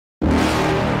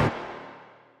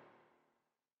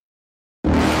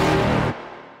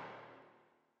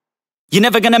You're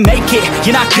never gonna make it,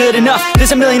 you're not good enough.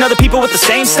 There's a million other people with the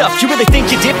same stuff. You really think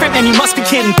you're different? Man, you must be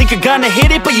kidding. Think you're gonna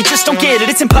hit it, but you just don't get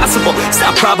it. It's impossible, it's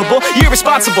not probable, you're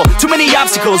irresponsible. Too many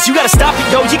obstacles, you gotta stop it,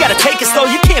 yo. You gotta take it slow,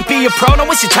 you can't be a pro.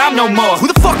 Don't waste your time no more. Who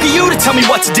the fuck are you to tell me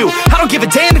what to do? I don't give a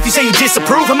damn if you say you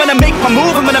disapprove. I'm gonna make my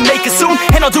move, I'm gonna make it soon.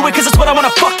 And I'll do it cause it's what I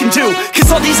wanna fucking do.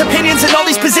 Cause all these opinions and all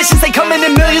these positions, they come in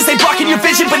millions, they blocking your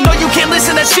vision. But no, you can't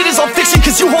listen, that shit is all fiction.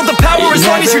 Cause you hold the power as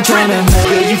long as you're dreaming.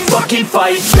 Will you fucking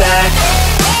fight back?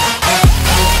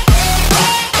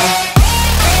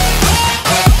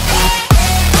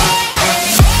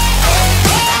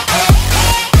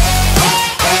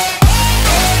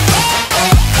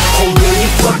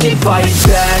 Fucking fight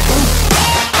back.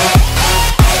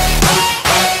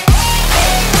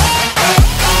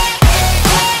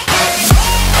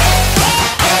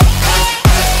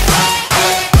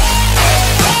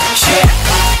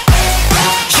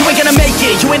 You ain't gonna make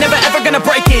it, you ain't never ever gonna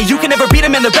break it. You can never beat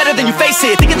them and they're better than you face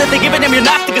it. Thinking that they give a damn, you're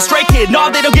not, think a straight kid. No,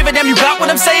 they don't give a damn, you got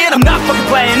what I'm saying? I'm not fucking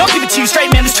playing, I'll give it to you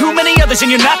straight, man. There's too many others and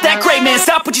you're not that great, man.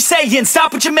 Stop what you're saying,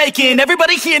 stop what you're making.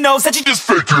 Everybody here knows that you just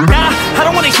faking. Nah, I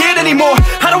don't wanna hear it anymore,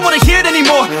 I don't wanna hear it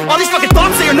anymore. All these fucking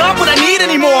thoughts, they are not what I need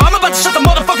anymore. I'm about to shut the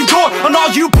motherfucking door on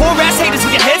all you poor ass haters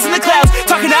with your heads in the clouds,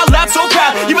 talking out loud so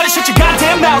proud. You better shut your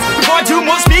goddamn mouth before I do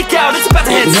more speak out. It's about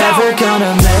to head south. You're never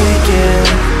gonna make it,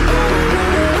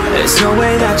 there's no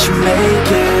way that you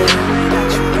make it.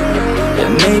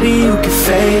 And maybe you can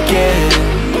fake it,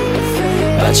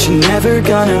 but you're never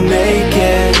gonna make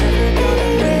it.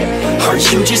 Aren't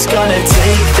you just gonna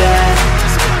take that?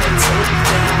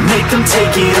 Make them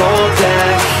take it all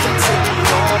back.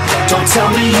 Don't tell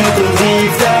me you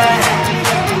believe that.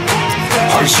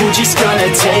 Aren't you just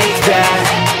gonna take that?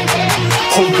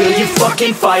 Or will you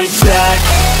fucking fight back?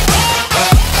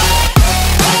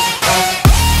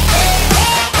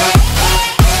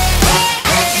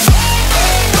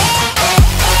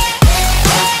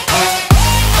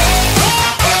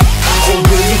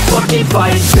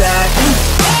 Fight back.